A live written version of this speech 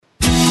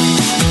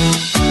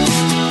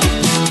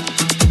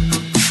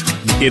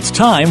It's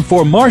time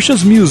for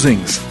Marcia's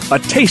Musings, a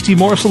tasty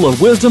morsel of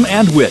wisdom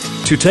and wit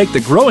to take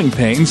the growing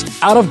pains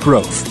out of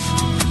growth.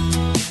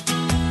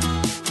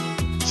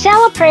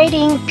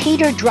 Celebrating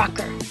Peter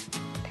Drucker.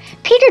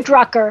 Peter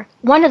Drucker,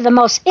 one of the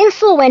most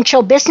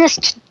influential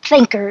business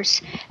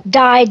thinkers,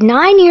 died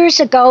 9 years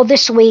ago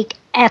this week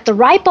at the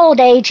ripe old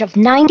age of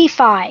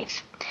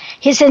 95.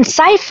 His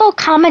insightful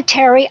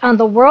commentary on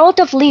the world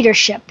of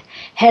leadership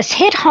has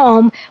hit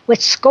home with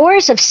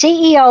scores of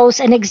CEOs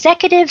and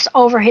executives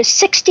over his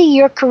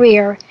 60-year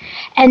career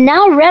and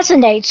now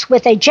resonates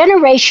with a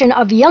generation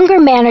of younger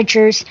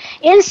managers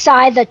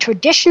inside the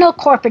traditional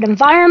corporate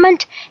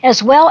environment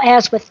as well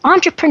as with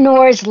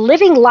entrepreneurs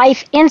living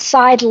life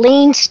inside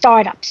lean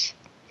startups.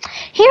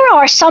 Here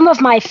are some of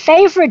my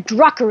favorite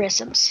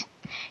Druckerisms.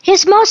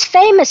 His most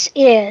famous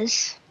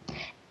is,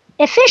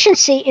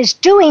 efficiency is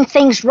doing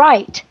things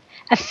right.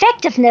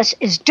 Effectiveness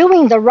is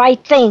doing the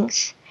right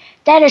things.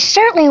 That is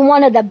certainly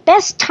one of the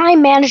best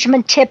time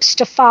management tips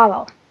to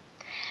follow.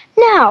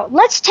 Now,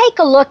 let's take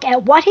a look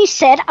at what he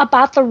said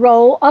about the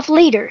role of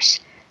leaders.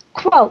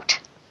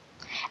 Quote,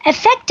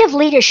 effective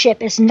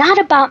leadership is not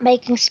about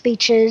making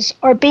speeches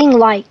or being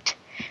liked.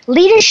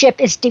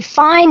 Leadership is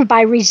defined by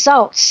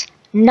results,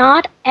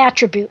 not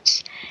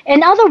attributes.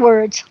 In other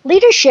words,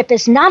 leadership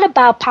is not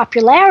about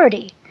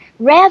popularity.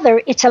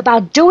 Rather, it's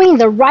about doing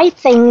the right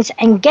things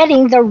and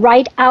getting the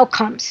right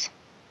outcomes.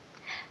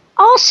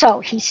 Also,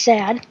 he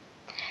said,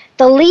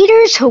 the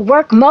leaders who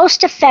work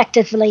most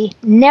effectively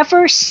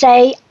never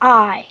say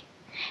I.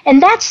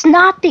 And that's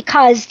not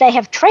because they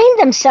have trained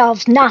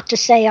themselves not to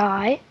say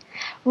I.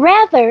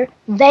 Rather,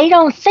 they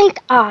don't think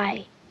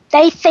I.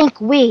 They think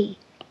we.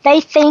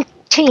 They think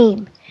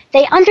team.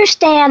 They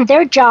understand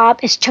their job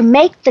is to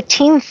make the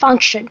team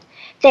function.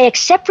 They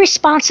accept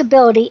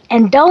responsibility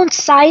and don't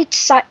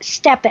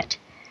sidestep it.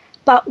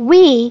 But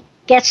we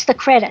gets the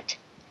credit.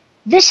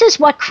 This is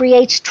what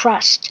creates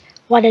trust,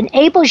 what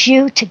enables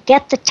you to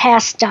get the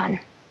task done.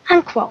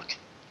 Unquote.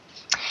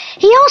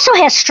 He also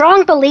has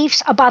strong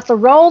beliefs about the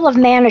role of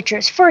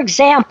managers. For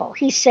example,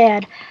 he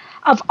said,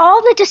 of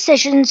all the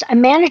decisions a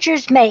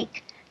managers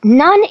make,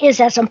 none is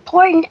as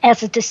important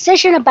as a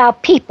decision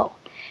about people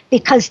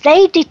because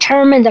they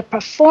determine the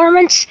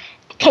performance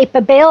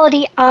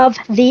capability of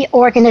the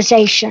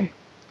organization.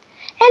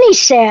 And he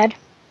said,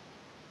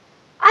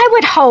 I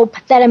would hope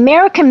that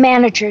American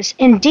managers,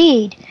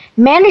 indeed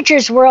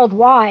managers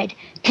worldwide,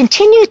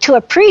 continue to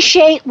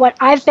appreciate what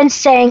I've been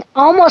saying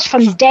almost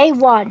from day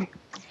one,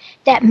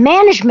 that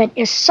management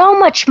is so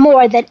much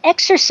more than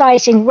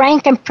exercising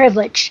rank and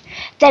privilege,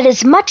 that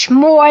is much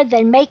more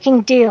than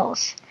making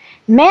deals.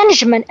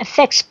 Management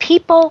affects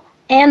people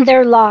and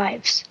their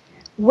lives.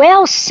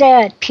 Well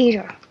said,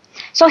 Peter.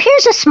 So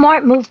here's a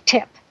smart move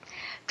tip.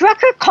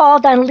 Drucker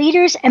called on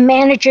leaders and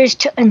managers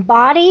to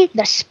embody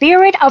the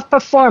spirit of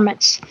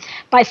performance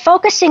by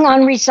focusing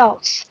on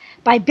results,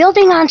 by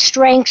building on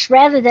strengths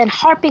rather than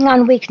harping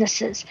on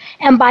weaknesses,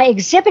 and by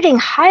exhibiting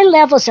high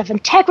levels of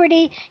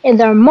integrity in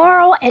their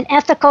moral and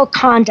ethical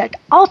conduct,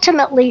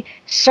 ultimately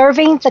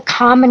serving the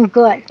common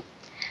good.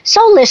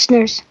 So,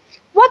 listeners,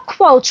 what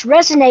quotes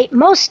resonate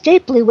most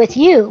deeply with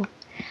you?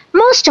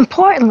 Most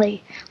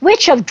importantly,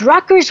 which of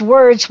Drucker's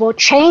words will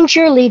change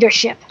your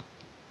leadership?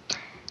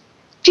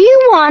 Do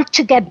you want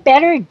to get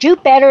better, do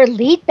better,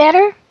 lead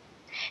better?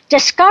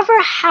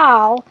 Discover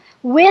how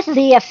with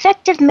the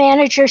Effective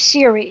Manager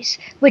series,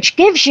 which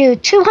gives you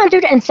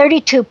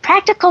 232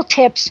 practical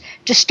tips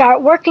to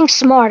start working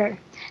smarter.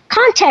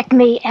 Contact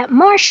me at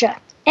Marcia,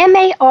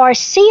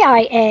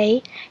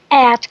 Marcia,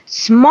 at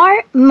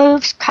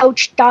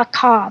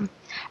smartmovescoach.com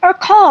or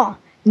call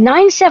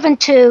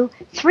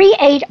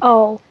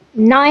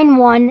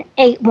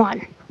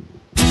 972-380-9181.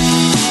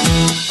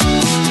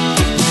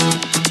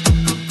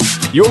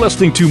 You're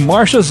listening to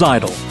Marcia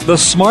Zeidel, the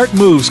Smart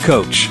Moves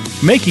Coach,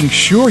 making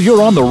sure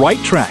you're on the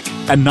right track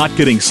and not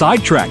getting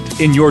sidetracked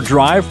in your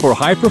drive for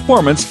high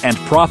performance and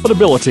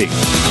profitability.